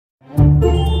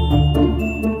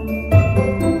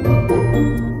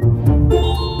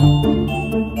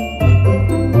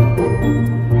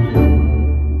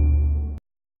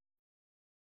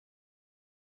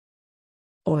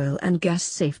Oil and Gas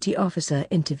Safety Officer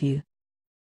interview.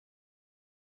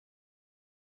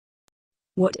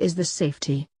 What is the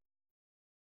safety?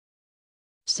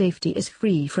 Safety is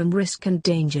free from risk and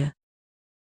danger.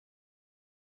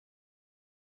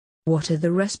 What are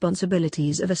the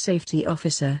responsibilities of a safety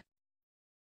officer?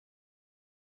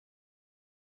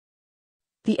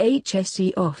 The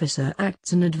HSE officer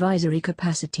acts in advisory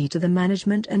capacity to the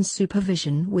management and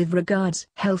supervision with regards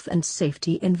health and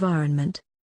safety environment.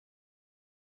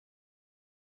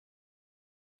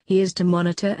 He is to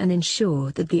monitor and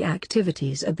ensure that the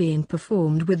activities are being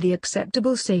performed with the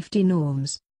acceptable safety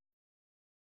norms,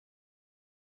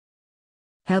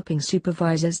 helping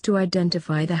supervisors to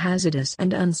identify the hazardous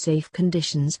and unsafe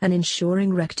conditions and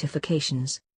ensuring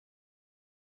rectifications.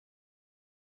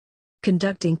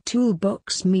 Conducting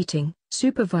toolbox meeting,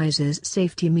 supervisors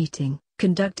safety meeting,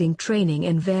 conducting training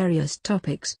in various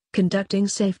topics, conducting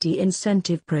safety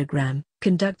incentive program,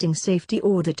 conducting safety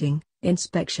auditing,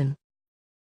 inspection.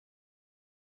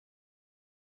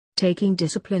 Taking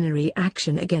disciplinary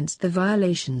action against the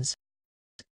violations.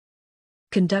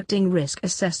 Conducting risk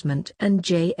assessment and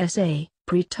JSA,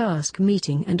 pre-task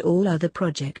meeting and all other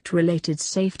project-related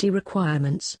safety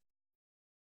requirements.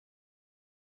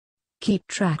 Keep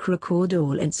track, record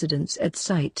all incidents at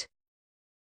site.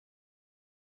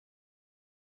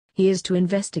 He is to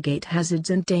investigate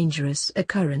hazards and dangerous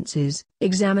occurrences,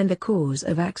 examine the cause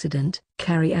of accident,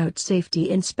 carry out safety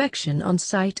inspection on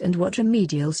site and what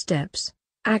remedial steps,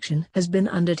 action has been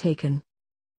undertaken.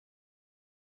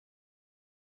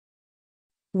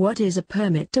 What is a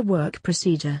permit to work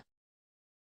procedure?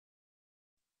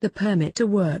 The permit to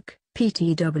work,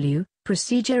 PTW,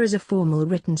 procedure is a formal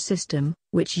written system,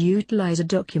 which utilizes a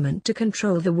document to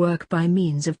control the work by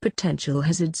means of potential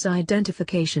hazards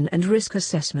identification and risk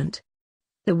assessment.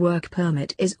 The work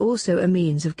permit is also a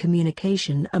means of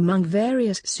communication among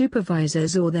various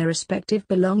supervisors or their respective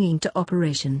belonging to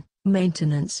operation,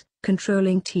 maintenance,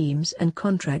 controlling teams and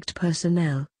contract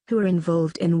personnel, who are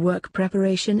involved in work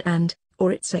preparation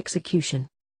or its execution.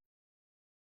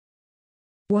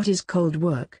 What is cold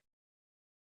work?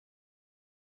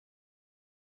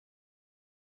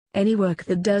 Any work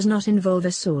that does not involve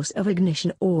a source of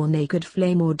ignition or naked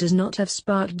flame or does not have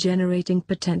spark generating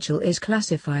potential is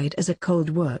classified as a cold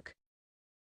work.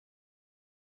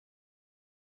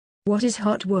 What is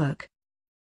hot work?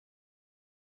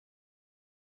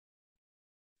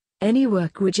 Any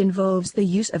work which involves the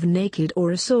use of naked or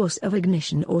a source of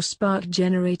ignition or spark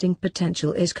generating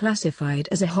potential is classified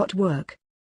as a hot work.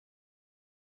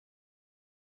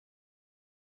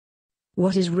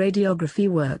 What is radiography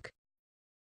work?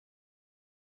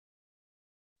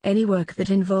 Any work that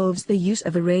involves the use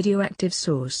of a radioactive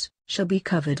source shall be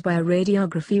covered by a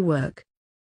radiography work.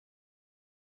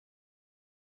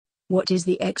 What is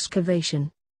the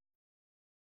excavation?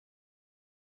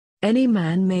 Any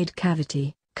man-made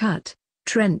cavity, cut,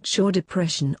 trench or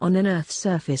depression on an earth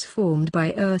surface formed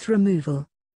by earth removal.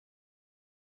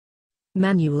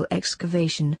 Manual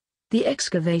excavation, the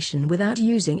excavation without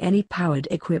using any powered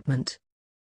equipment.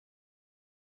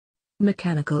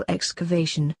 Mechanical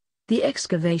excavation, the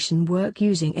excavation work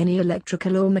using any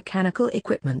electrical or mechanical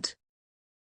equipment.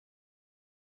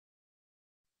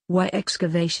 Why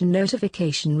excavation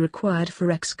notification required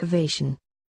for excavation?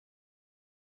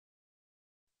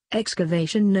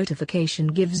 Excavation notification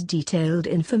gives detailed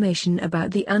information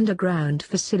about the underground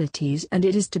facilities and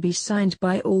it is to be signed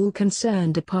by all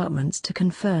concerned departments to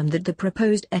confirm that the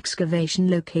proposed excavation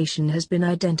location has been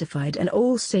identified and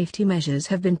all safety measures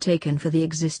have been taken for the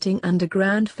existing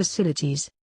underground facilities.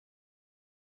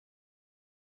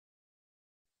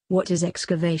 What is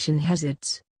excavation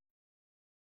hazards?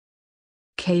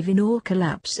 Cave-in or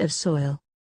collapse of soil.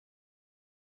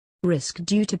 Risk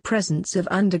due to presence of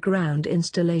underground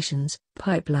installations,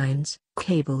 pipelines,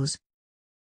 cables.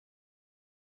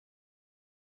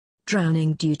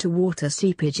 Drowning due to water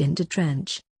seepage into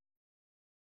trench.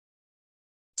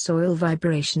 Soil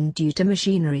vibration due to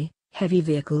machinery, heavy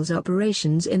vehicles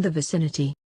operations in the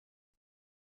vicinity.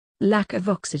 Lack of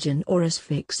oxygen or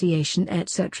asphyxiation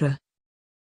etc.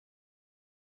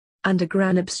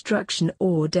 Underground obstruction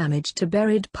or damage to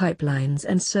buried pipelines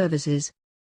and services.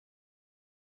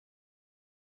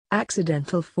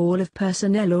 Accidental fall of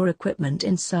personnel or equipment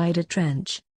inside a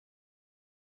trench.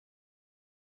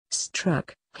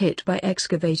 Struck, hit by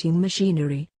excavating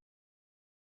machinery.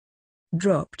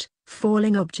 Dropped,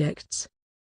 falling objects.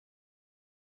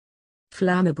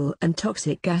 Flammable and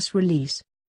toxic gas release.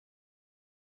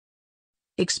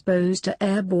 Exposed to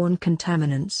airborne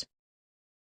contaminants.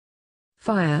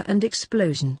 Fire and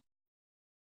explosion.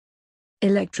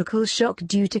 Electrical shock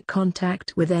due to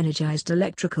contact with energized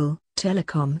electrical,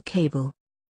 telecom cable.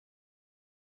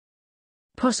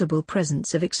 possible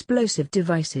presence of explosive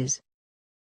devices.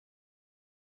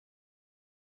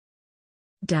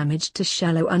 Damage to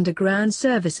shallow underground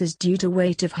services due to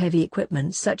weight of heavy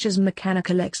equipment such as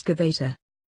mechanical excavator.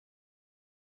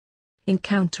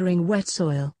 Encountering wet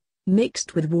soil,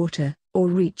 mixed with water, or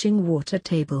reaching water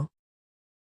table.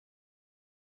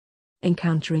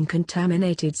 Encountering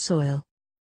contaminated soil.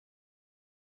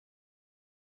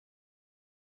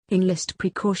 Enlist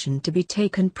precaution to be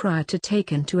taken prior to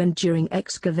and during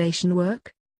excavation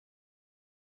work.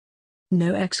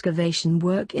 No excavation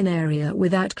work in area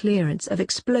without clearance of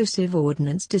explosive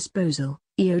ordnance disposal,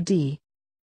 EOD.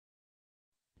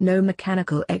 No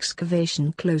mechanical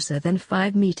excavation closer than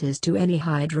 5 meters to any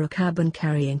hydrocarbon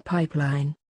carrying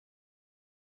pipeline.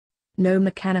 No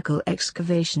mechanical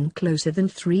excavation closer than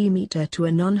 3 meters to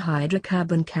a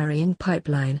non-hydrocarbon carrying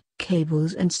pipeline,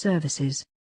 cables and services.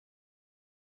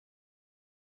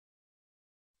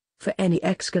 For any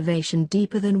excavation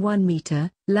deeper than 1 meter,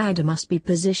 ladder must be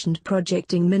positioned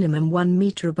projecting minimum 1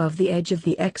 meter above the edge of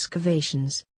the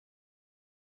excavations.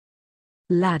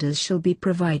 Ladders shall be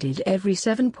provided every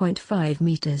 7.5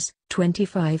 meters,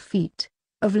 25 feet,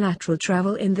 of lateral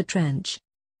travel in the trench.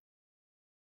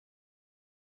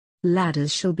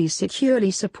 Ladders shall be securely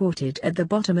supported at the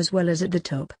bottom as well as at the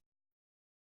top.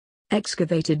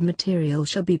 Excavated material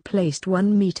shall be placed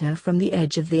 1 meter from the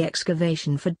edge of the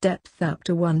excavation for depth up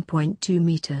to 1.2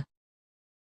 meter.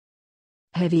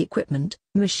 Heavy equipment,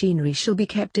 machinery shall be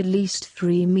kept at least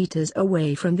 3 meters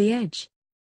away from the edge.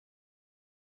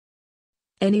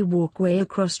 Any walkway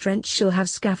across trench shall have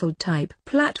scaffold-type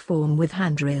platform with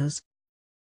handrails.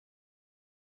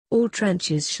 All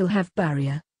trenches shall have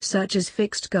barrier, such as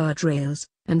fixed guardrails,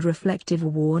 and reflective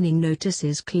warning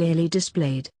notices clearly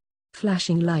displayed.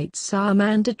 Flashing lights are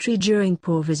mandatory during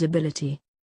poor visibility.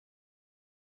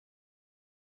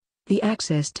 The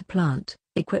access to plant,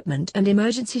 equipment and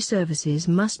emergency services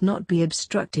must not be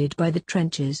obstructed by the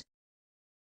trenches.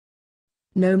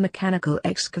 No mechanical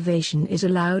excavation is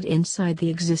allowed inside the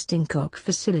existing COC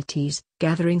facilities,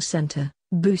 gathering center,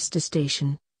 booster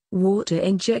station, water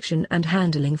injection and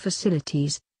handling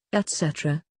facilities,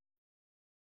 etc.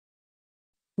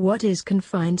 What is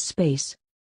confined space?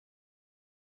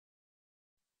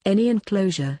 Any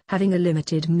enclosure having a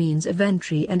limited means of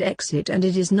entry and exit and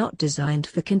it is not designed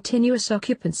for continuous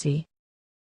occupancy.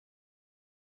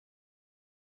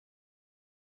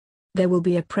 There will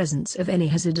be a presence of any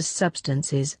hazardous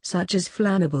substances such as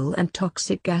flammable and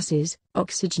toxic gases,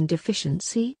 oxygen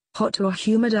deficiency, hot or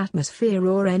humid atmosphere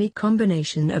or any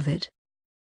combination of it.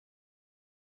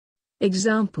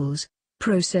 Examples: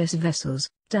 process vessels,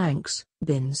 tanks,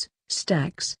 bins,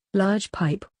 stacks, large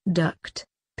pipe, duct,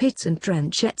 pits and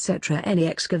trench etc. Any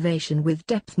excavation with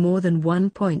depth more than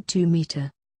 1.2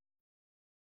 meter.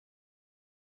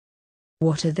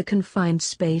 What are the confined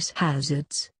space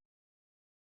hazards?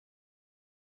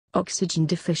 Oxygen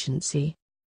deficiency.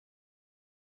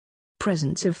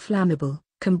 Presence of flammable,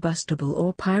 combustible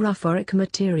or pyrophoric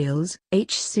materials,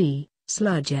 HC,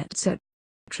 sludge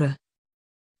etc.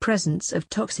 Presence of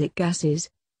toxic gases,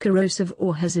 corrosive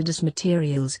or hazardous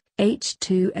materials,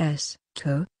 H2S,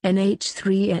 TO,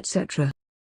 NH3 etc.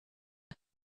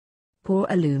 Poor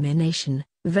illumination,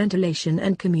 ventilation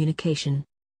and communication.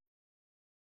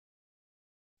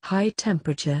 High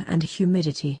temperature and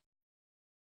humidity.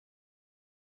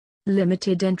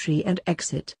 Limited entry and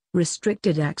exit,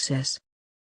 restricted access.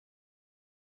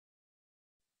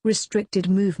 Restricted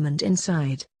movement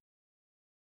inside.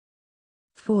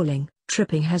 Falling,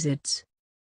 tripping hazards.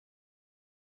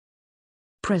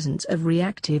 Presence of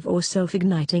reactive or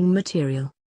self-igniting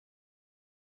material.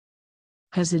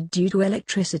 Hazard due to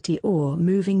electricity or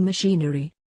moving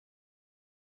machinery.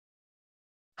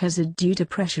 Hazard due to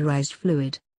pressurized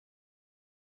fluid.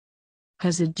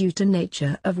 Hazard due to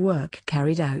nature of work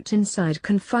carried out inside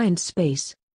confined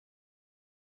space.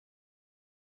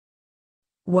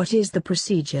 What is the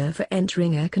procedure for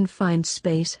entering a confined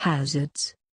space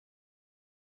hazards?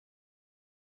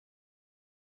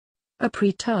 A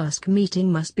pre-task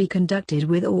meeting must be conducted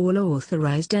with all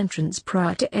authorized entrants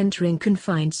prior to entering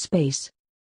confined space.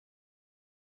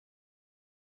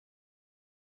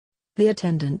 The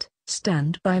attendant,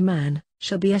 standby man,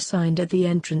 shall be assigned at the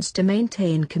entrance to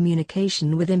maintain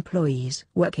communication with employees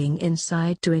working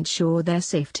inside to ensure their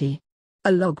safety.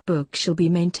 A logbook shall be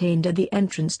maintained at the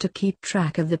entrance to keep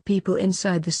track of the people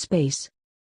inside the space.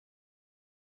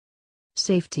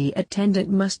 Safety attendant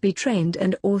must be trained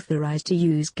and authorized to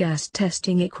use gas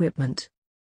testing equipment.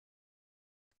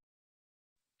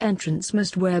 Entrants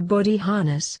must wear body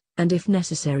harness, and if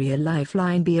necessary a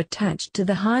lifeline be attached to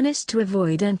the harness to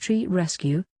avoid entry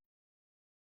rescue.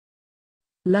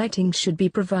 Lighting should be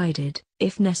provided,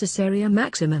 if necessary a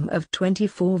maximum of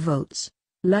 24 volts.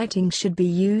 Lighting should be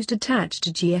used attached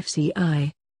to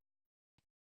GFCI.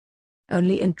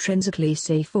 Only intrinsically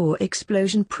safe or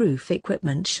explosion-proof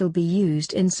equipment shall be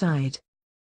used inside.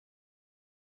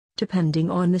 Depending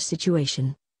on the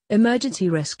situation, emergency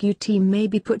rescue team may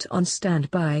be put on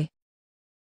standby.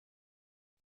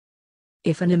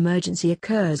 If an emergency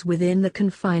occurs within the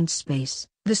confined space,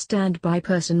 the standby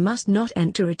person must not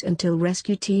enter it until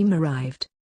rescue team arrived.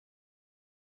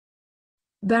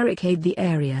 Barricade the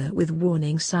area with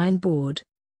warning signboard.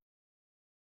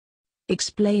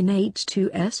 Explain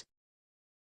H2S.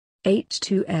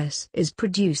 H2S is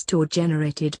produced or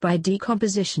generated by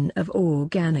decomposition of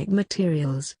organic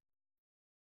materials.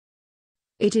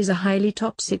 It is a highly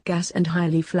toxic gas and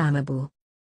highly flammable.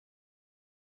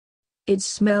 It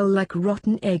smells like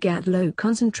rotten egg at low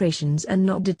concentrations and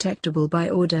not detectable by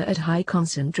odor at high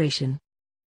concentration.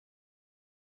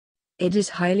 It is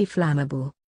highly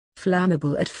flammable.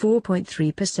 Flammable at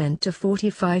 4.3% to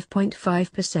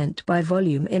 45.5% by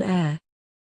volume in air.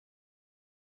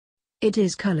 It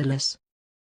is colorless.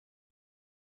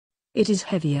 It is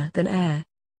heavier than air.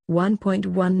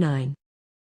 1.19.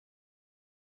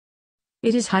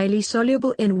 It is highly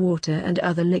soluble in water and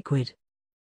other liquid.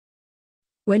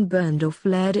 When burned or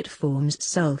flared it forms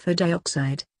sulfur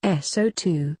dioxide,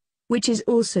 SO2, which is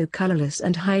also colorless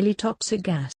and highly toxic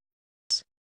gas.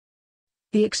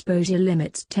 The exposure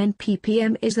limits 10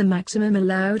 ppm is the maximum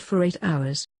allowed for 8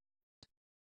 hours.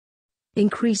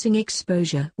 Increasing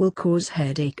exposure will cause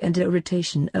headache and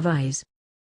irritation of eyes.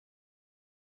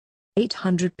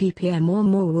 800 ppm or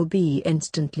more will be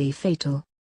instantly fatal.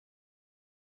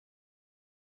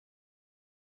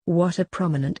 What are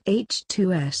prominent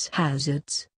H2S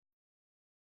hazards?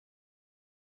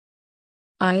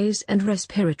 Eyes and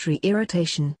respiratory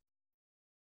irritation,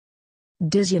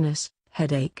 dizziness,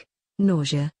 headache,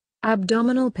 nausea,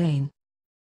 abdominal pain,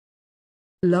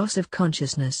 loss of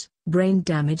consciousness, brain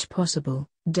damage possible,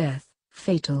 death,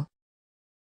 fatal.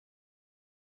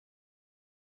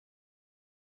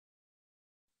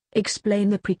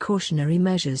 Explain the precautionary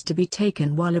measures to be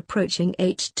taken while approaching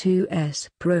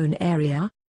H2S-prone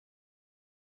area.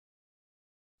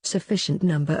 Sufficient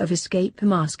number of escape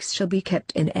masks shall be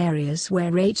kept in areas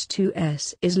where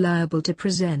H2S is liable to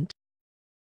present.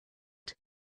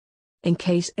 In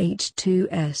case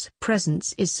H2S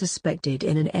presence is suspected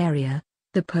in an area,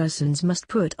 the persons must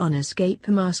put on escape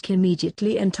mask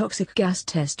immediately and toxic gas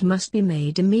test must be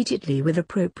made immediately with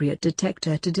appropriate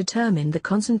detector to determine the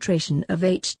concentration of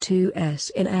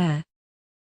H2S in air.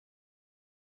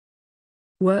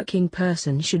 Working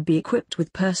person should be equipped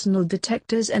with personal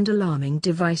detectors and alarming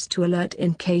device to alert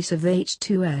in case of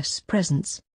H2S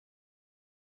presence.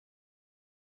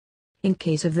 In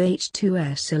case of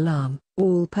H2S alarm,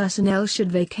 all personnel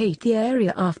should vacate the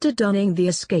area after donning the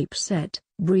escape set,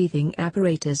 breathing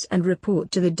apparatus and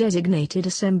report to the designated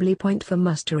assembly point for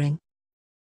mustering.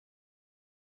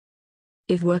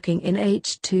 If working in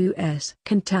H2S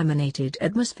contaminated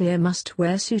atmosphere, must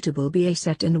wear suitable BA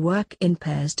set and work in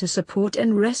pairs to support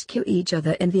and rescue each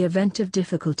other in the event of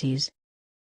difficulties.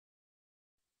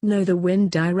 Know the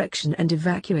wind direction and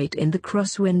evacuate in the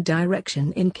crosswind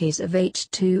direction in case of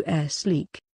H2S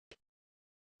leak.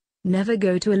 Never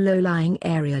go to a low-lying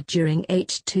area during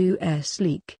H2S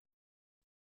leak.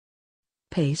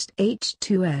 Paste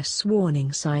H2S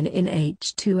warning sign in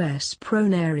H2S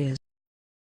prone areas.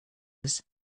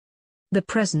 The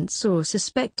presence or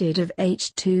suspected of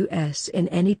H2S in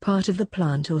any part of the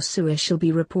plant or sewer shall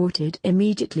be reported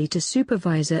immediately to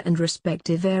supervisor and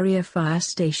respective area fire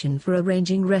station for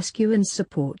arranging rescue and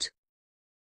support.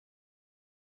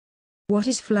 What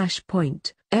is flash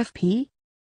point, FP?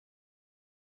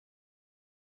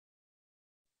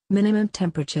 Minimum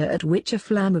temperature at which a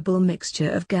flammable mixture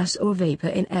of gas or vapor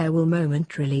in air will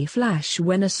momentarily flash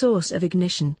when a source of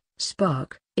ignition,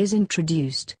 spark, is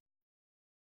introduced.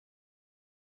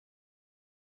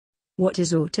 What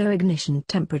is auto-ignition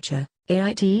temperature,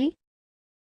 AIT?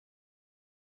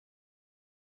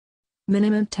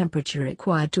 Minimum temperature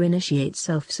required to initiate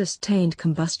self-sustained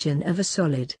combustion of a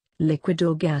solid, liquid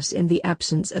or gas in the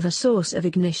absence of a source of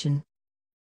ignition.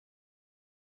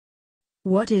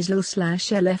 What is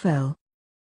LL/LFL?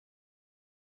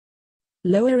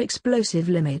 Lower explosive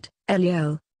limit,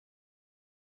 LEL.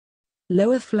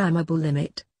 Lower flammable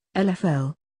limit,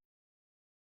 LFL.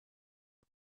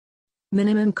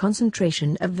 Minimum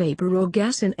concentration of vapor or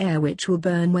gas in air which will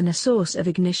burn when a source of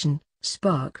ignition,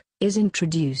 spark, is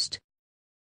introduced.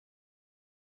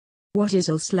 What is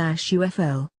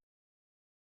UL/UFL?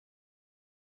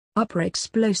 Upper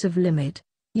explosive limit,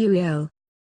 UL.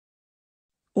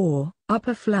 or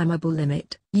upper flammable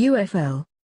limit, UFL.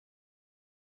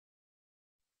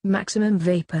 Maximum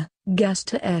vapor, gas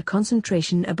to air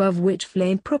concentration above which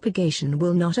flame propagation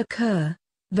will not occur,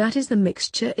 that is, the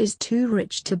mixture is too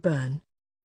rich to burn.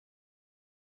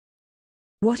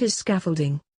 What is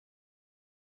scaffolding?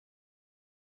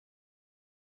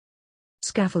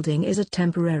 Scaffolding is a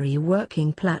temporary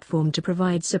working platform to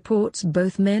provide supports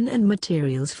both men and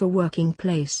materials for working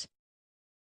place.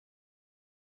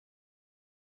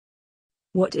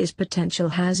 What is potential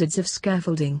hazards of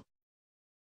scaffolding?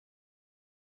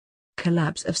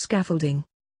 Collapse of scaffolding.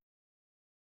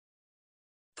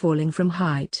 Falling from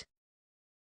height.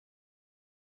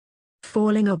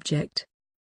 Falling object.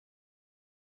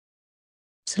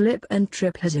 Slip and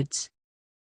trip hazards.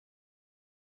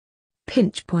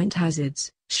 Pinch point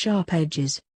hazards, sharp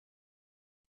edges.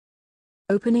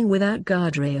 Opening without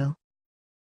guardrail.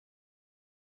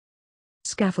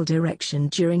 Scaffold erection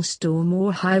during storm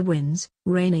or high winds,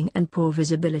 raining and poor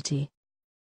visibility.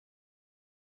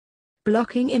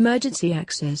 Blocking emergency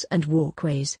access and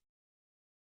walkways.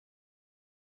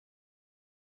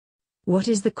 What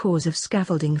is the cause of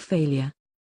scaffolding failure?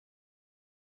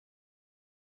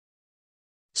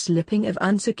 Slipping of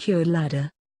unsecured ladder.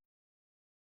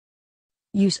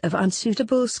 Use of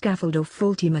unsuitable scaffold or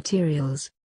faulty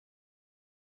materials.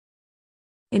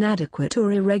 Inadequate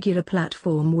or irregular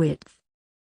platform width.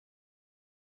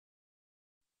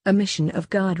 Omission of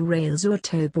guardrails or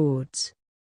toe boards.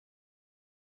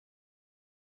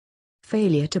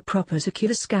 Failure to proper secure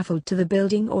the scaffold to the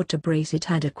building or to brace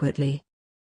it adequately.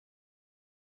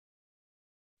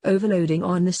 Overloading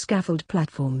on the scaffold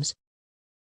platforms.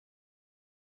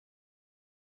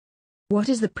 What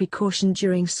is the precaution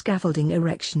during scaffolding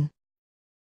erection?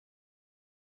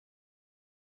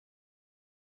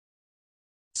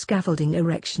 Scaffolding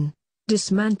erection.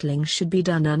 Dismantling should be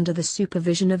done under the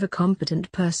supervision of a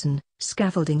competent person,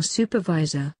 scaffolding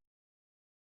supervisor.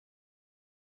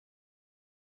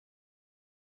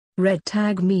 Red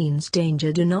tag means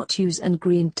danger, do not use, and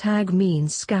green tag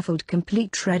means scaffold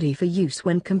complete, ready for use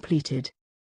when completed.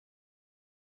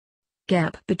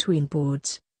 Gap between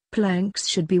boards, planks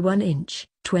should be 1 inch,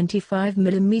 25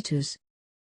 mm.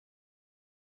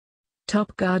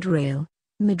 Top guardrail,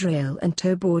 midrail and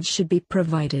toe boards should be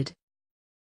provided.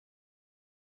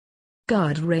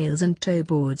 Guardrails and toe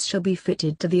boards shall be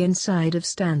fitted to the inside of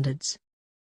standards.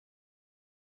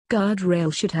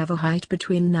 Guardrail should have a height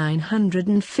between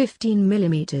 915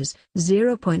 mm,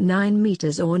 0.9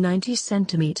 meters or 90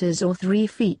 centimeters or 3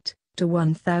 feet, to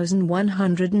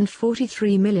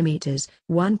 1143 mm,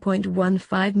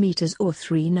 1.15 meters or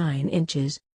 39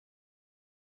 inches.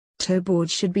 Toe board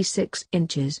should be 6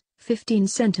 inches, 15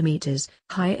 centimeters,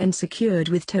 high and secured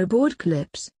with toe board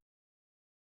clips.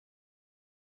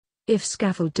 If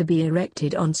scaffold to be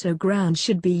erected on so ground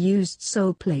should be used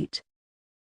sole plate.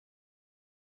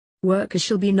 Workers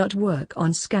shall be not work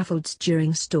on scaffolds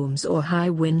during storms or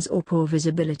high winds or poor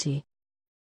visibility.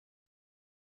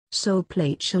 Sole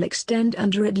plate shall extend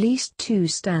under at least 2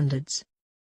 standards.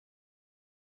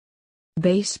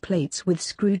 Base plates with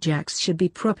screw jacks should be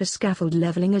proper scaffold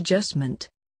leveling adjustment.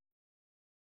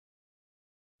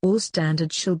 All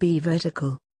standards shall be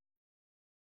vertical.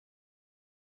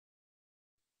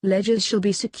 Ledges shall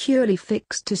be securely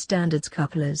fixed to standards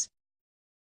couplers.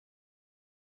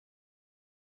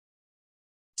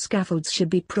 Scaffolds should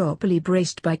be properly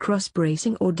braced by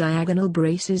cross-bracing or diagonal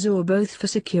braces or both for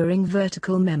securing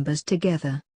vertical members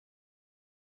together.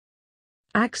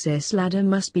 Access ladder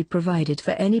must be provided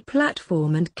for any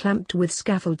platform and clamped with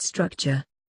scaffold structure.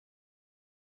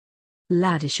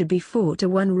 Ladder should be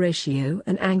 4:1 ratio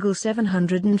and angle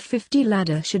 750.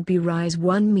 Ladder should be rise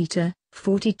 1 meter,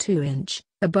 42 inch,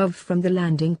 above from the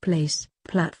landing place,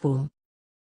 platform.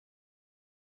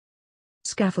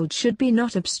 Scaffold should be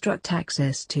not obstruct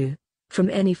access to, from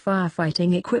any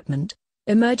firefighting equipment,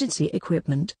 emergency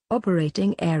equipment,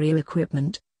 operating area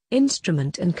equipment,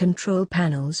 instrument and control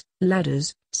panels,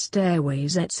 ladders,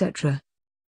 stairways etc.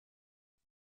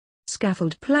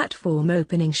 Scaffold platform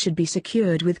opening should be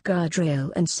secured with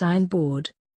guardrail and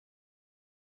signboard.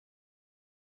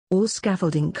 All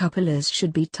scaffolding couplers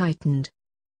should be tightened.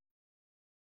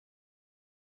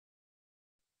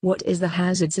 What is the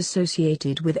hazards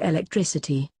associated with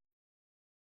electricity?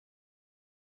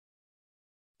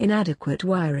 Inadequate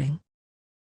wiring.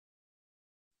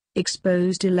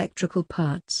 Exposed electrical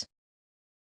parts.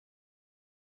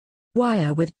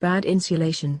 Wire with bad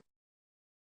insulation.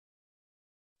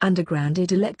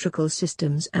 Undergrounded electrical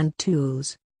systems and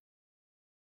tools.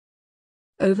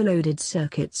 Overloaded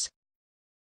circuits.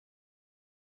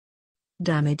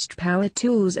 Damaged power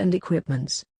tools and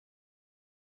equipments.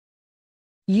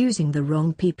 using the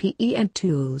wrong PPE and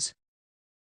tools.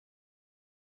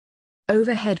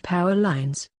 Overhead power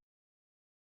lines.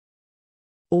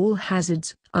 All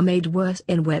hazards are made worse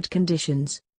in wet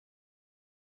conditions.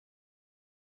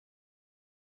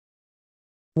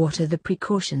 What are the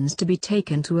precautions to be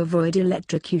taken to avoid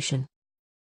electrocution?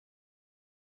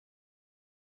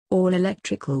 All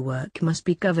electrical work must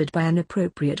be covered by an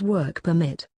appropriate work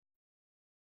permit.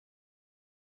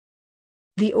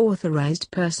 The authorized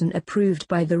person approved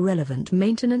by the relevant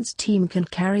maintenance team can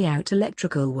carry out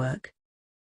electrical work.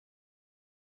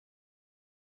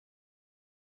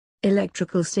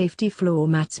 Electrical safety floor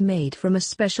mats made from a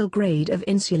special grade of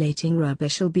insulating rubber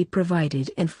shall be provided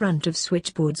in front of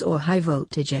switchboards or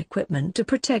high-voltage equipment to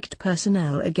protect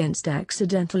personnel against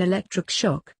accidental electric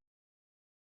shock.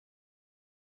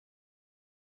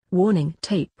 Warning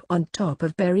tape on top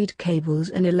of buried cables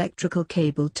and electrical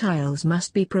cable tiles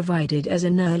must be provided as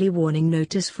an early warning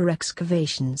notice for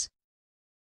excavations.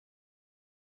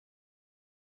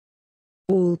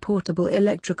 All portable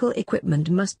electrical equipment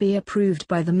must be approved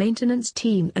by the maintenance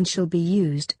team and shall be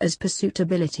used as per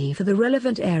suitability for the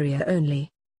relevant area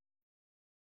only.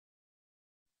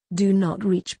 Do not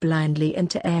reach blindly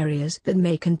into areas that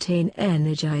may contain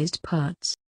energized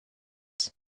parts.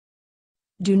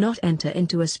 Do not enter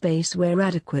into a space where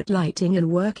adequate lighting and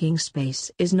working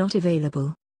space is not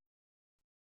available.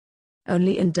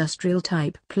 Only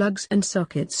industrial-type plugs and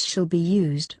sockets shall be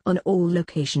used on all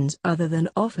locations other than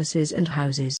offices and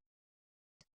houses.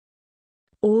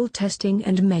 All testing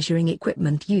and measuring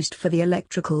equipment used for the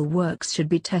electrical works should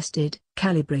be tested,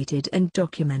 calibrated and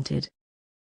documented.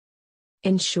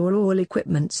 Ensure all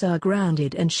equipments are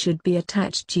grounded and should be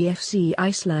attached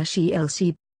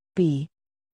GFCI/ELCB.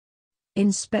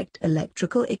 Inspect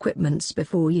electrical equipments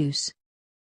before use.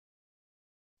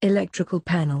 Electrical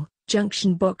panel,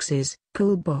 junction boxes,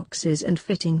 pull boxes and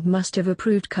fitting must have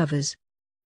approved covers.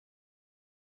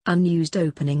 Unused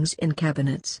openings in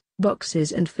cabinets,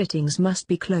 boxes and fittings must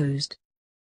be closed.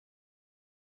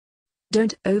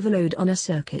 Don't overload on a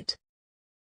circuit.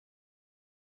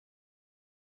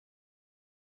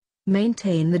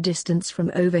 Maintain the distance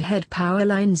from overhead power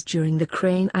lines during the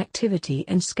crane activity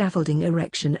and scaffolding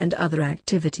erection and other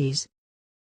activities.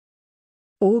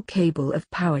 All cable of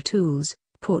power tools,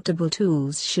 portable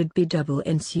tools should be double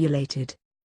insulated.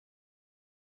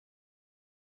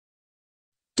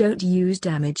 Don't use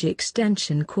damage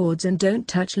extension cords and don't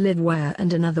touch live wire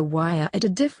and another wire at a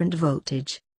different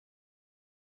voltage.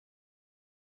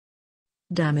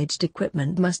 Damaged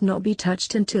equipment must not be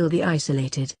touched until the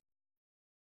isolated.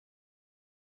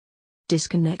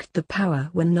 Disconnect the power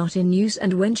when not in use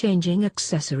and when changing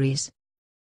accessories.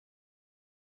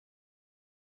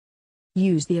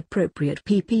 Use the appropriate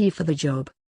PPE for the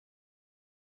job.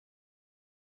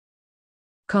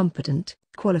 Competent,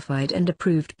 qualified and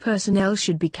approved personnel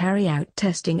should be carry out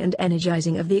testing and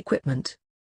energizing of the equipment.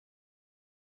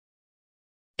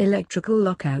 Electrical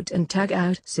lockout and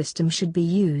tag-out system should be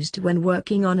used when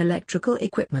working on electrical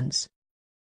equipments.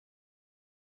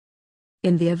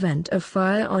 In the event of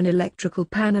fire on electrical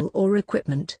panel or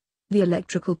equipment, the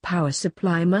electrical power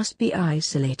supply must be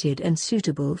isolated and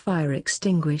suitable fire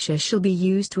extinguisher shall be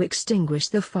used to extinguish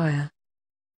the fire.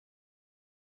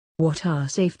 What are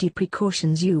safety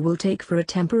precautions you will take for a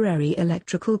temporary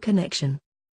electrical connection?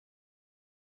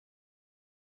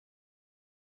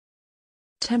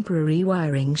 Temporary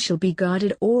wiring shall be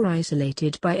guarded or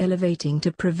isolated by elevating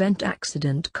to prevent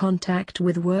accident contact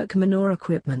with workmen or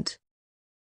equipment.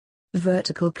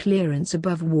 Vertical clearance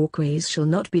above walkways shall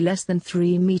not be less than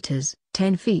 3 meters,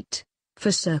 10 feet,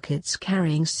 for circuits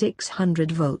carrying 600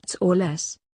 volts or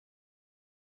less.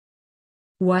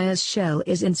 Wires shell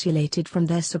is insulated from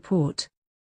their support.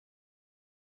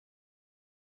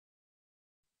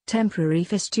 Temporary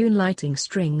festoon lighting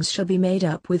strings shall be made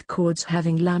up with cords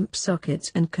having lamp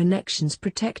sockets and connections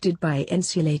protected by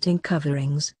insulating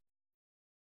coverings.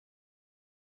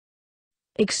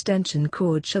 Extension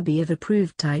cord shall be of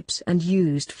approved types and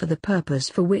used for the purpose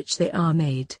for which they are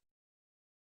made.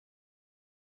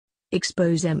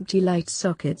 Expose empty light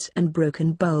sockets and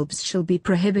broken bulbs shall be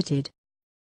prohibited.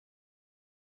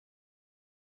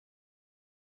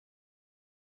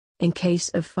 In case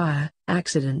of fire,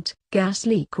 accident, gas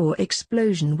leak or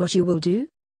explosion, what you will do?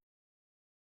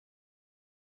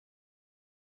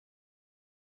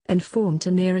 Inform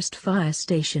to nearest fire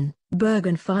station,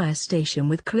 Bergen Fire Station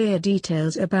with clear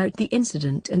details about the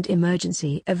incident and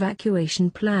emergency evacuation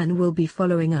plan will be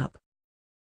following up.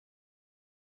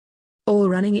 All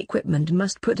running equipment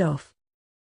must put off.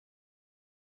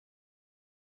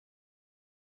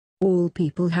 All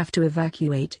people have to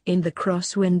evacuate in the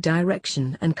crosswind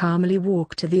direction and calmly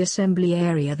walk to the assembly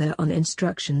area. Thereon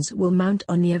instructions will mount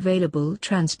on the available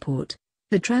transport.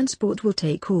 The transport will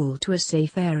take all to a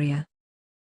safe area.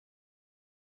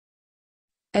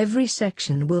 Every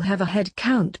section will have a head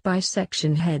count by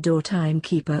section head or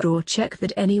timekeeper or check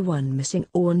that anyone missing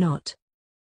or not.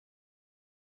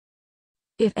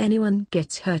 If anyone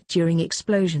gets hurt during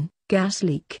explosion, gas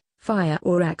leak, fire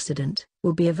or accident,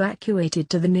 will be evacuated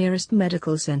to the nearest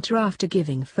medical center after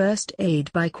giving first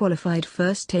aid by qualified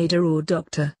first aider or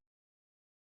doctor.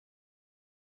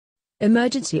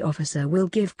 Emergency officer will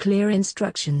give clear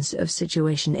instructions if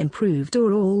situation improved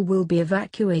or all will be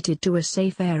evacuated to a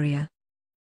safe area.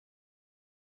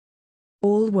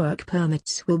 All work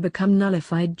permits will become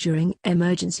nullified during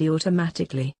emergency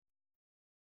automatically.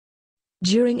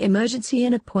 During emergency,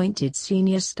 an appointed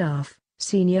senior staff,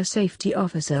 senior safety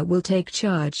officer will take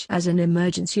charge as an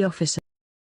emergency officer.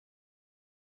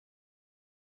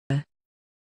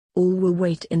 All will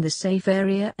wait in the safe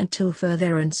area until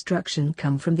further instruction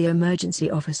come from the emergency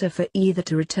officer for either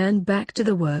to return back to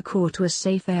the work or to a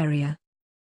safe area.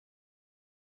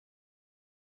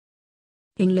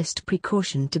 Enlist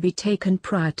precaution to be taken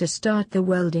prior to start the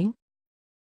welding.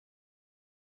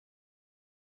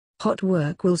 Hot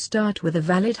work will start with a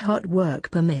valid hot work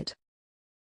permit.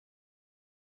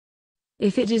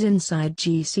 If it is inside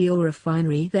GC or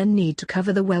refinery, then need to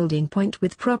cover the welding point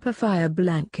with proper fire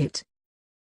blanket.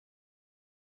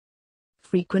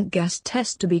 Frequent gas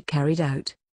test to be carried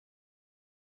out.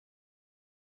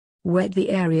 Wet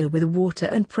the area with water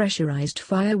and pressurized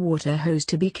fire water hose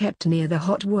to be kept near the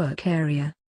hot work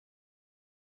area.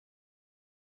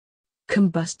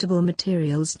 Combustible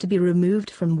materials to be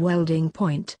removed from welding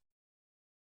point.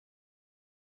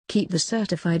 Keep the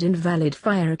certified and valid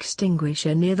fire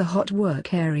extinguisher near the hot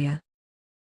work area.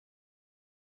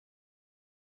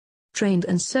 Trained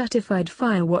and certified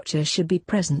fire watcher should be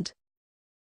present.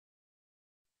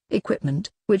 Equipment,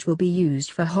 which will be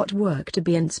used for hot work, to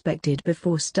be inspected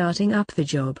before starting up the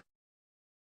job.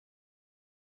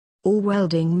 All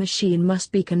welding machine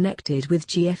must be connected with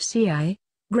GFCI,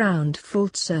 ground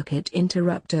fault circuit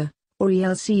interrupter, or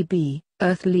ELCB,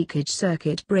 earth leakage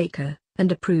circuit breaker,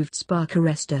 and approved spark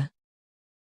arrestor.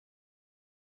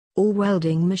 All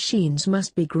welding machines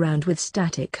must be ground with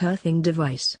static earthing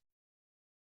device.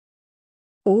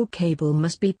 All cable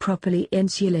must be properly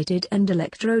insulated and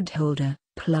electrode holder,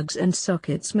 plugs and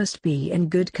sockets must be in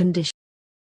good condition.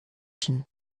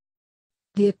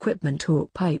 The equipment or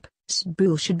pipe,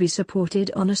 spool should be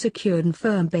supported on a secured and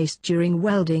firm base during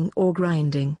welding or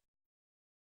grinding.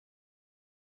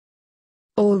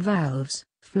 All valves,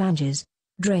 flanges,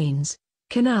 drains,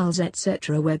 canals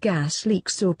etc. where gas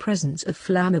leaks or presence of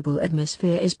flammable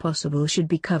atmosphere is possible should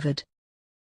be covered.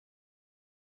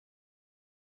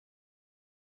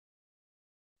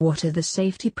 What are the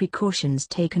safety precautions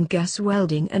taken gas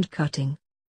welding and cutting?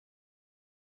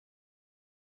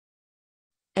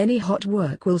 Any hot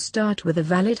work will start with a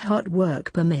valid hot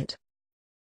work permit.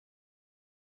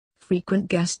 Frequent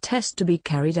gas test to be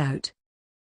carried out.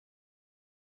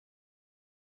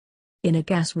 In a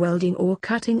gas welding or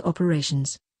cutting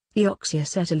operations, the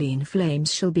oxyacetylene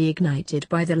flames shall be ignited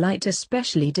by the lighter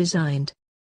specially designed.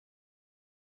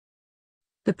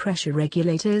 The pressure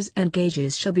regulators and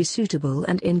gauges shall be suitable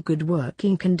and in good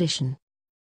working condition.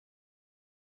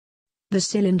 The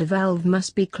cylinder valve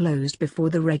must be closed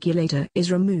before the regulator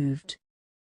is removed.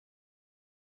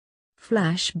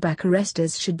 Flashback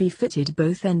arresters should be fitted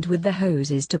both end with the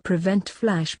hoses to prevent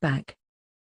flashback.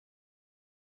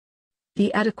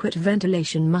 The adequate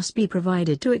ventilation must be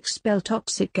provided to expel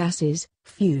toxic gases,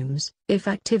 fumes, if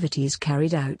activities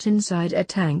carried out inside a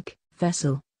tank,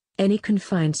 vessel, any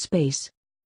confined space.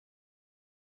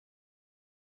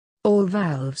 All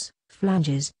valves,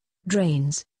 flanges,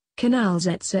 drains, canals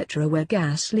etc. where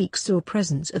gas leaks or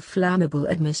presence of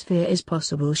flammable atmosphere is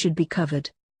possible should be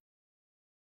covered.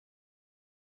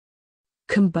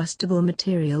 Combustible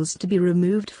materials to be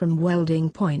removed from welding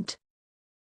point.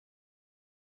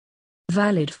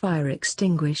 Valid fire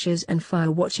extinguishers and fire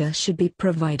watcher should be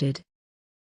provided.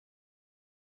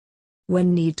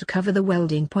 When need to cover the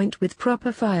welding point with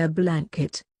proper fire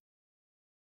blanket.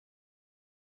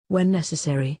 When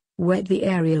necessary, wet the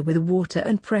area with water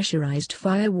and pressurized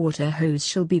fire water hose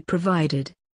shall be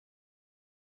provided.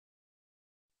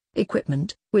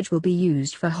 Equipment, which will be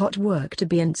used for hot work, to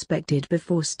be inspected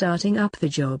before starting up the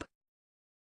job.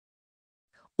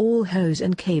 All hose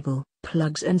and cable,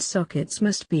 plugs and sockets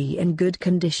must be in good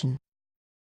condition.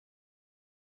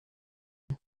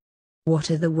 What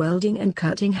are the welding and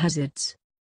cutting hazards?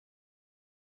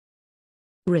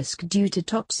 Risk due to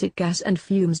toxic gas and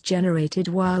fumes generated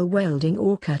while welding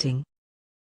or cutting.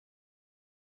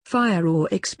 Fire or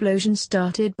explosion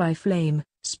started by flame,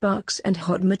 sparks and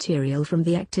hot material from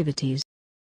the activities.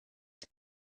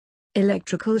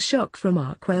 Electrical shock from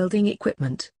arc welding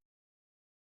equipment.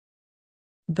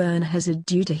 Burn hazard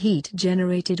due to heat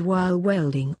generated while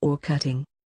welding or cutting.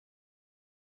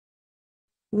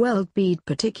 Weld bead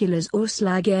particulars or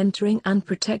slag entering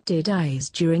unprotected eyes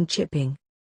during chipping.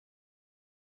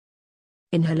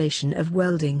 Inhalation of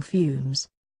welding fumes.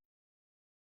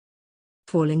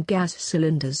 Falling gas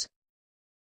cylinders.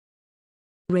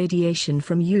 Radiation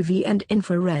from UV and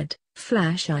infrared,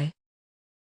 flash eye.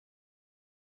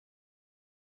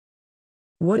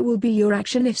 What will be your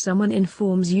action if someone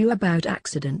informs you about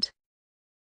accident?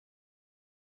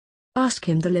 Ask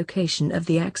him the location of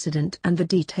the accident and the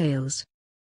details.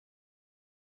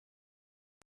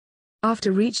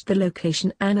 After reached the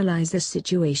location, analyze the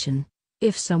situation.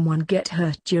 If someone get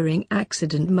hurt during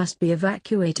accident, must be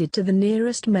evacuated to the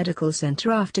nearest medical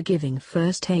center after giving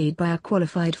first aid by a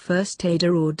qualified first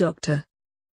aider or doctor.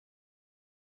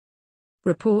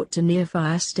 Report to near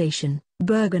fire station,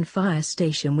 Bergen Fire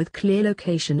Station with clear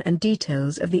location and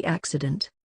details of the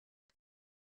accident.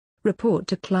 Report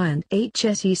to client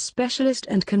HSE specialist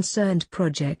and concerned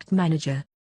project manager.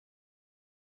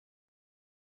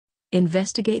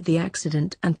 Investigate the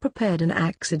accident and prepared an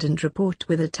accident report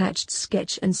with attached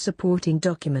sketch and supporting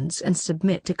documents and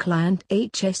submit to client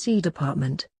HSE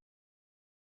department.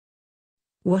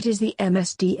 What is the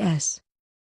MSDS?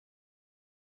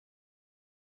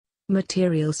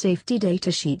 Material Safety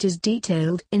Data Sheet is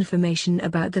detailed information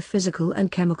about the physical and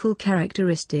chemical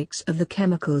characteristics of the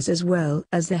chemicals as well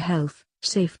as their health,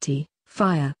 safety,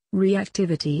 fire,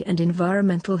 reactivity and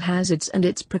environmental hazards and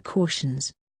its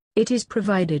precautions. It is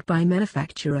provided by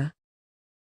manufacturer.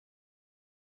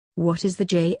 What is the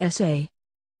JSA?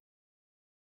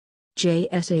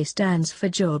 JSA stands for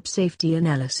Job Safety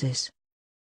Analysis.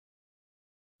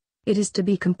 It is to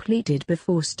be completed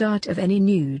before start of any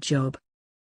new job.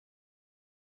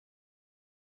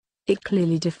 It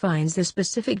clearly defines the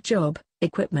specific job,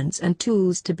 equipments and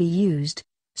tools to be used,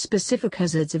 specific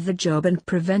hazards of the job and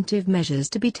preventive measures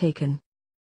to be taken.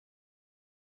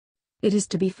 It is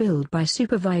to be filled by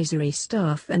supervisory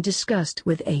staff and discussed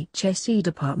with HSE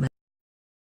department.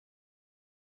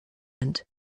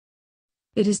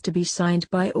 It is to be signed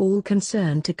by all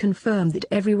concerned to confirm that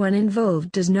everyone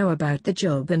involved does know about the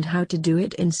job and how to do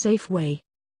it in safe way.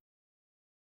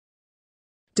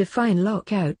 Define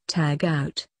lockout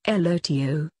tagout,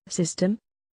 LOTO, system.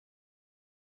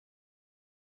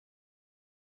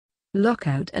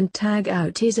 Lockout and tag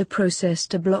out is a process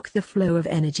to block the flow of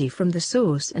energy from the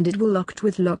source, and it will locked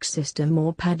with lock system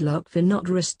or padlock will not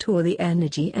restore the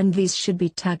energy, and these should be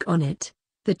tag on it.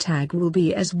 The tag will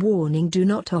be as warning do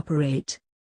not operate.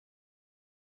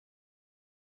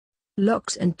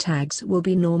 Locks and tags will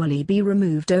be normally be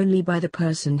removed only by the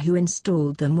person who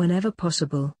installed them whenever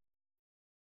possible.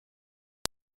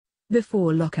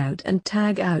 Before lockout and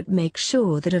tag out, make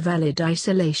sure that a valid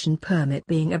isolation permit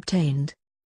being obtained.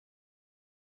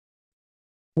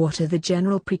 What are the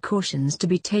general precautions to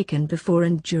be taken before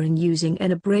and during using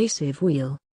an abrasive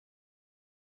wheel?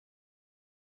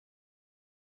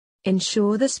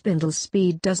 Ensure the spindle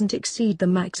speed doesn't exceed the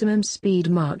maximum speed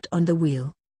marked on the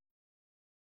wheel.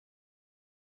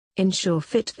 Ensure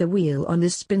fit the wheel on the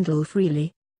spindle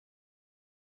freely.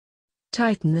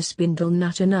 Tighten the spindle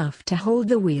nut enough to hold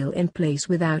the wheel in place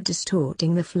without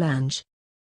distorting the flange.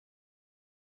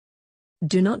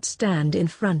 Do not stand in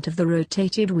front of the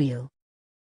rotated wheel.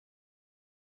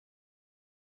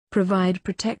 Provide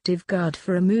protective guard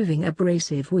for a moving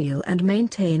abrasive wheel and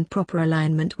maintain proper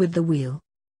alignment with the wheel.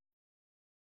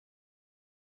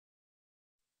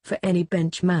 For any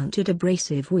bench-mounted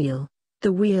abrasive wheel,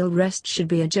 the wheel rest should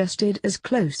be adjusted as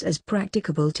close as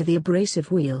practicable to the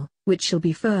abrasive wheel, which shall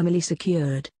be firmly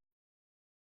secured.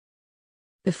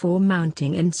 Before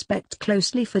mounting, inspect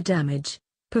closely for damage.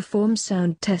 Perform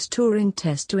sound test or ring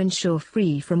test to ensure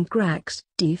free from cracks,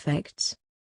 defects.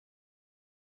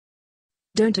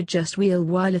 Don't adjust wheel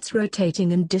while it's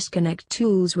rotating and disconnect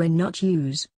tools when not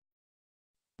used.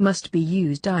 Must be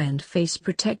used eye and face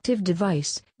protective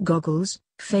device, goggles,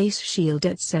 face shield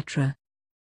etc.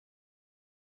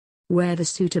 Wear the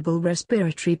suitable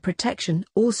respiratory protection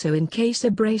also in case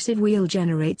abrasive wheel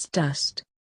generates dust.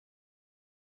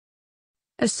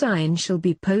 A sign shall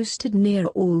be posted near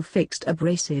all fixed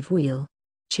abrasive wheel.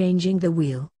 Changing the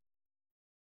wheel.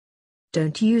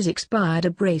 Don't use expired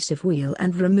abrasive wheel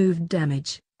and remove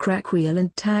damage, crack wheel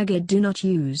and tag it do not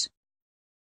use.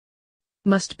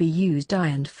 Must be used eye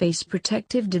and face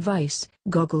protective device,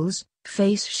 goggles,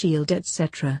 face shield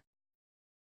etc.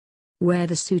 Wear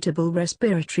the suitable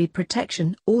respiratory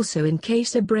protection also in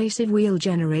case abrasive wheel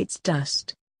generates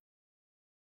dust.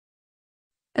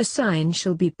 A sign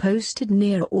shall be posted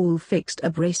near all fixed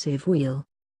abrasive wheel.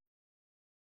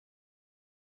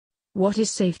 What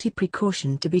is safety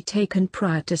precaution to be taken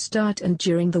prior to start and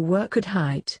during the work at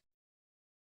height?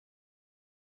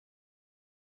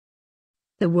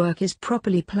 The work is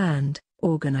properly planned,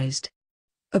 organized,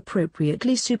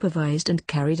 appropriately supervised and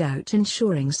carried out,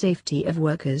 ensuring safety of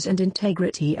workers and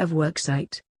integrity of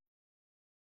worksite.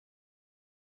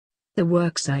 The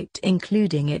worksite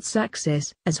including its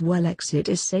access as well exit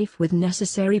is safe with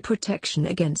necessary protection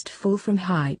against fall from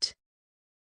height.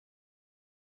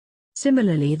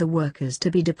 Similarly, the workers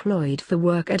to be deployed for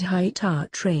work at height are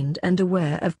trained and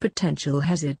aware of potential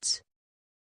hazards.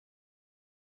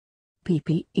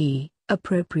 PPE,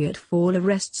 appropriate fall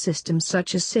arrest systems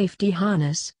such as safety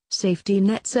harness, safety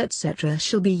nets etc.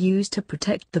 shall be used to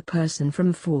protect the person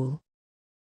from fall.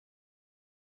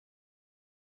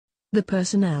 The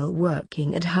personnel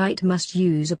working at height must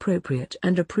use appropriate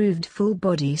and approved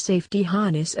full-body safety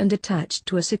harness and attached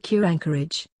to a secure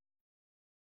anchorage.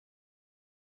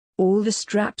 All the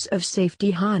straps of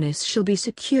safety harness shall be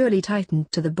securely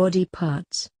tightened to the body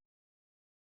parts.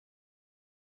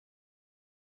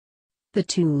 The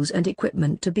tools and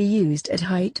equipment to be used at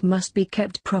height must be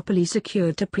kept properly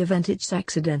secured to prevent its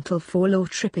accidental fall or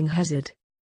tripping hazard.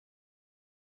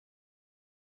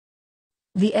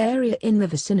 The area in the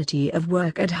vicinity of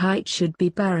work at height should be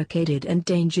barricaded and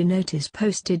danger notice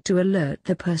posted to alert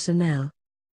the personnel.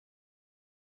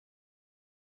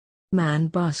 Man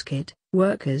basket.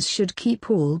 Workers should keep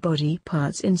all body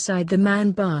parts inside the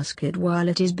man basket while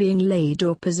it is being laid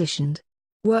or positioned.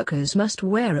 Workers must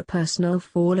wear a personal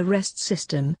fall arrest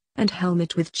system, and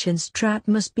helmet with chin strap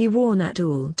must be worn at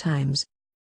all times.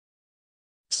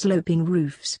 Sloping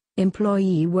roofs.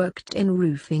 Employee worked in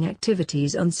roofing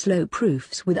activities on slope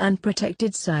roofs with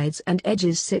unprotected sides and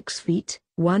edges 6 feet,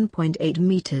 1.8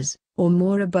 meters, or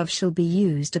more above shall be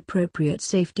used appropriate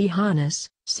safety harness,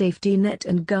 safety net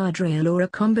and guardrail or a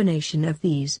combination of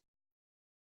these.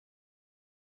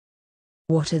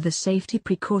 What are the safety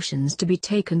precautions to be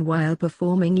taken while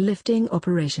performing lifting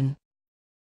operation?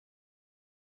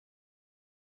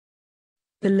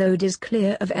 The load is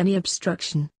clear of any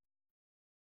obstruction.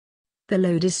 The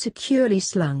load is securely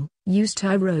slung, use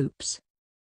tie ropes.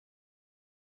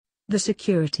 The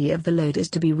security of the load is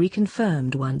to be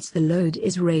reconfirmed once the load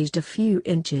is raised a few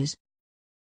inches.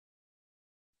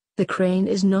 The crane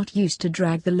is not used to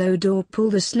drag the load or pull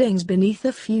the slings beneath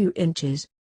a few inches.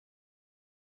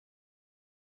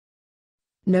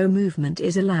 No movement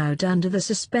is allowed under the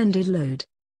suspended load.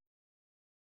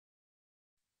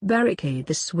 Barricade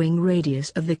the swing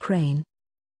radius of the crane.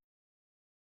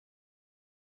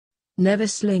 Never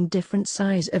sling different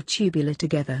size of tubular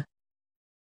together.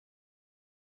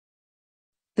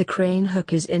 The crane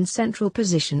hook is in central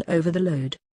position over the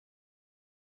load.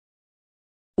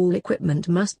 All equipment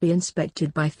must be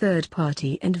inspected by third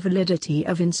party and validity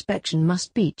of inspection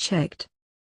must be checked.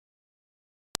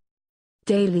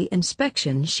 Daily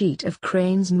inspection sheet of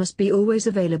cranes must be always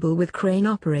available with crane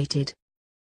operated.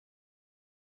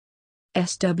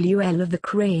 SWL of the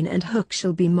crane and hook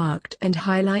shall be marked and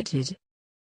highlighted.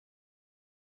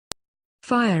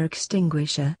 Fire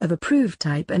extinguisher of approved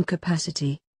type and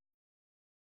capacity.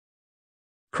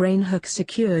 Crane hook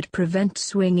secured prevent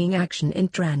swinging action in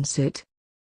transit.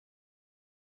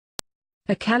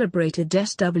 A calibrated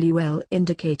SWL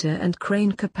indicator and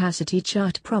crane capacity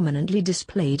chart prominently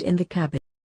displayed in the cabin.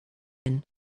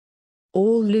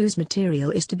 All loose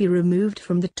material is to be removed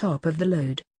from the top of the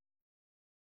load.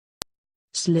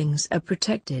 Slings are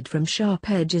protected from sharp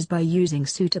edges by using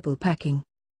suitable packing.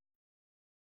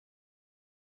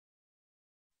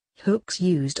 Hooks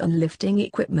used on lifting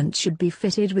equipment should be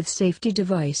fitted with safety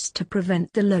device to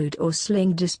prevent the load or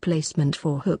sling displacement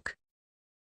for hook.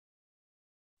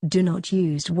 Do not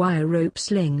use wire rope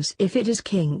slings if it is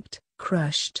kinked,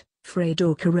 crushed, frayed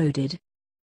or corroded.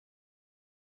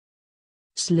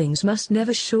 Slings must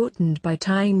never shortened by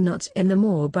tying knots in them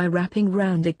or by wrapping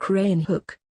round the crane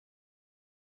hook.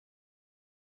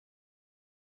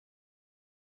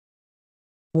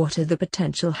 What are the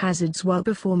potential hazards while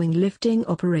performing lifting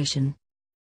operation?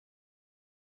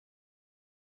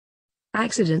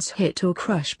 Accidents, hit or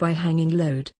crush by hanging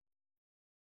load.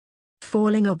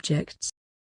 Falling objects.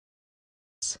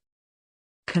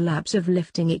 Collapse of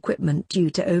lifting equipment due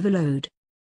to overload.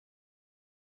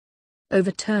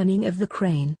 Overturning of the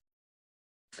crane.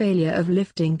 Failure of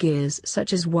lifting gears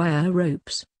such as wire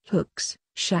ropes, hooks,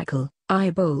 shackle, eye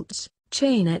bolts,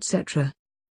 chain etc.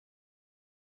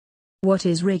 What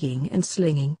is rigging and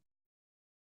slinging?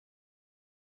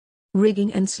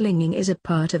 Rigging and slinging is a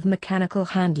part of mechanical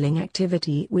handling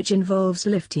activity which involves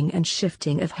lifting and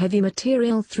shifting of heavy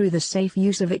material through the safe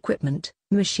use of equipment,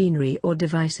 machinery or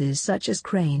devices such as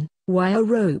crane, wire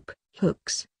rope,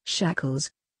 hooks, shackles,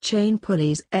 chain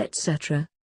pulleys, etc.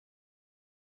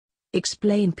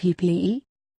 Explain PPE.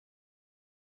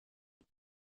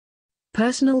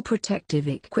 Personal protective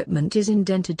equipment is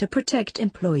intended to protect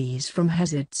employees from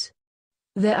hazards.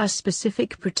 There are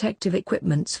specific protective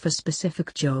equipments for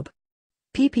specific job.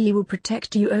 PPE will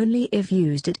protect you only if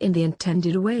used it in the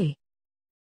intended way.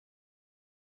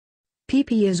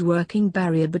 PPE is working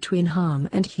barrier between harm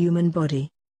and human body.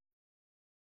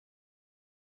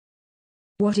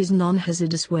 What is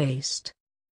non-hazardous waste?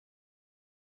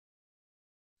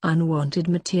 Unwanted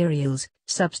materials,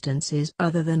 substances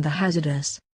other than the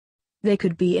hazardous. They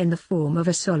could be in the form of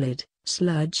a solid,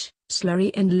 sludge,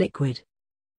 slurry and liquid.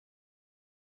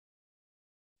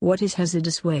 What is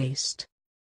hazardous waste?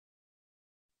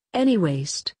 Any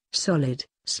waste, solid,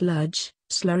 sludge,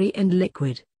 slurry and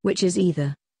liquid, which is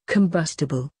either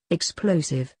combustible,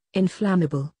 explosive,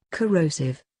 inflammable,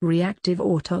 corrosive, reactive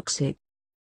or toxic.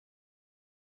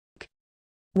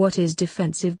 What is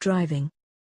defensive driving?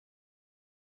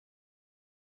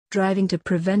 Driving to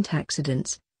prevent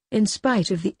accidents, in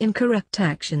spite of the incorrect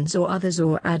actions or others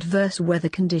or adverse weather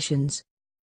conditions.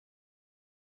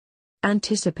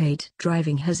 Anticipate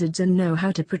driving hazards and know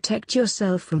how to protect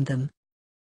yourself from them.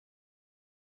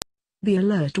 Be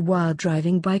alert while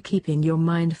driving by keeping your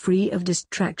mind free of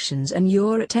distractions and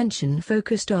your attention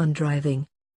focused on driving.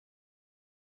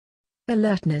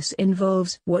 Alertness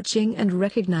involves watching and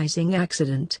recognizing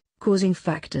accident-causing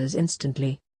factors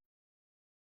instantly.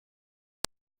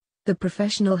 The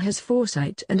professional has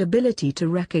foresight and ability to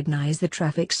recognize the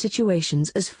traffic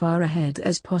situations as far ahead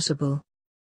as possible.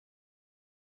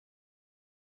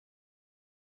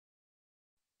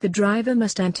 The driver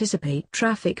must anticipate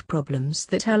traffic problems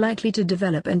that are likely to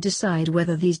develop and decide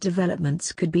whether these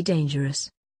developments could be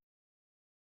dangerous.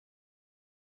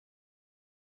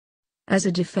 As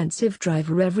a defensive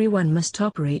driver, everyone must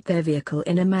operate their vehicle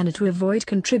in a manner to avoid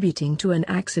contributing to an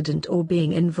accident or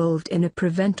being involved in a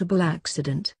preventable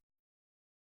accident.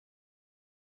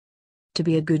 To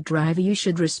be a good driver, you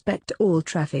should respect all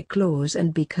traffic laws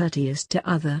and be courteous to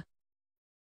others.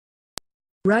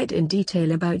 Write in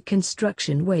detail about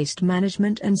construction waste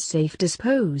management and safe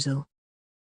disposal.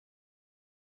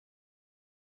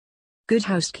 Good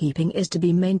housekeeping is to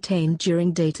be maintained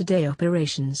during day-to-day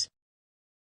operations.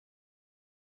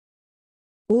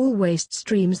 All waste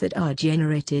streams that are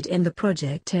generated in the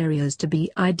project areas to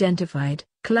be identified,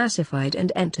 classified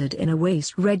and entered in a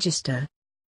waste register.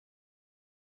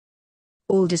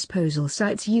 All disposal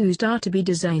sites used are to be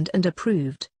designed and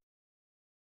approved.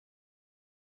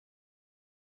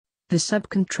 The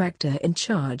subcontractor in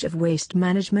charge of waste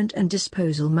management and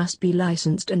disposal must be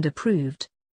licensed and approved.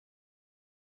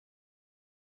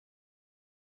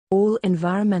 All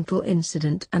environmental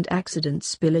incident and accident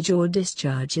spillage or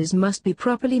discharges must be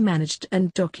properly managed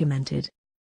and documented.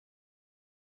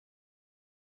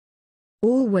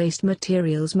 All waste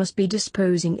materials must be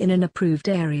disposing in an approved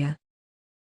area.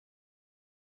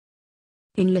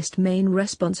 Enlist main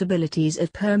responsibilities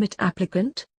of permit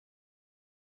applicant.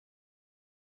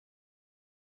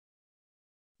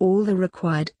 All the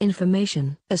required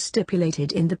information as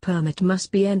stipulated in the permit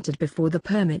must be entered before the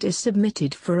permit is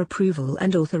submitted for approval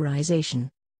and authorization.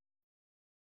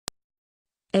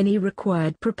 Any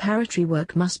required preparatory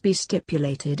work must be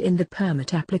stipulated in the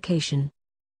permit application.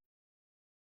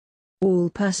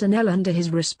 All personnel under his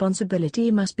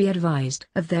responsibility must be advised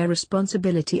of their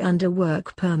responsibility under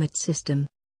work permit system.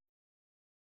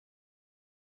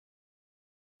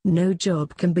 No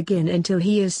job can begin until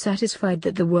he is satisfied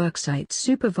that the worksite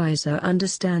supervisor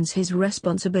understands his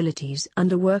responsibilities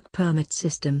under work permit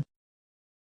system.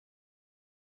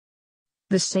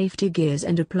 The safety gears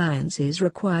and appliances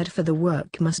required for the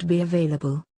work must be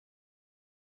available.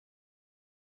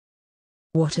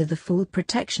 What are the full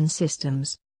protection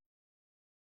systems?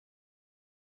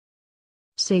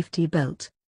 Safety belt,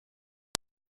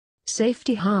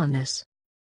 safety harness,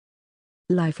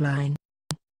 lifeline,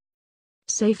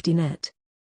 safety net,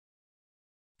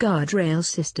 guardrail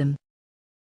system.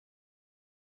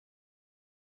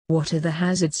 What are the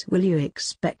hazards will you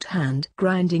expect? Hand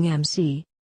grinding MC.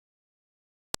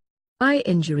 Eye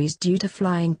injuries due to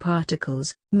flying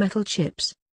particles, metal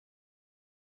chips.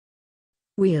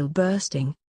 Wheel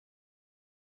bursting.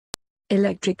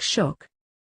 Electric shock.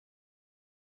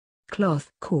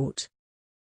 Cloth caught.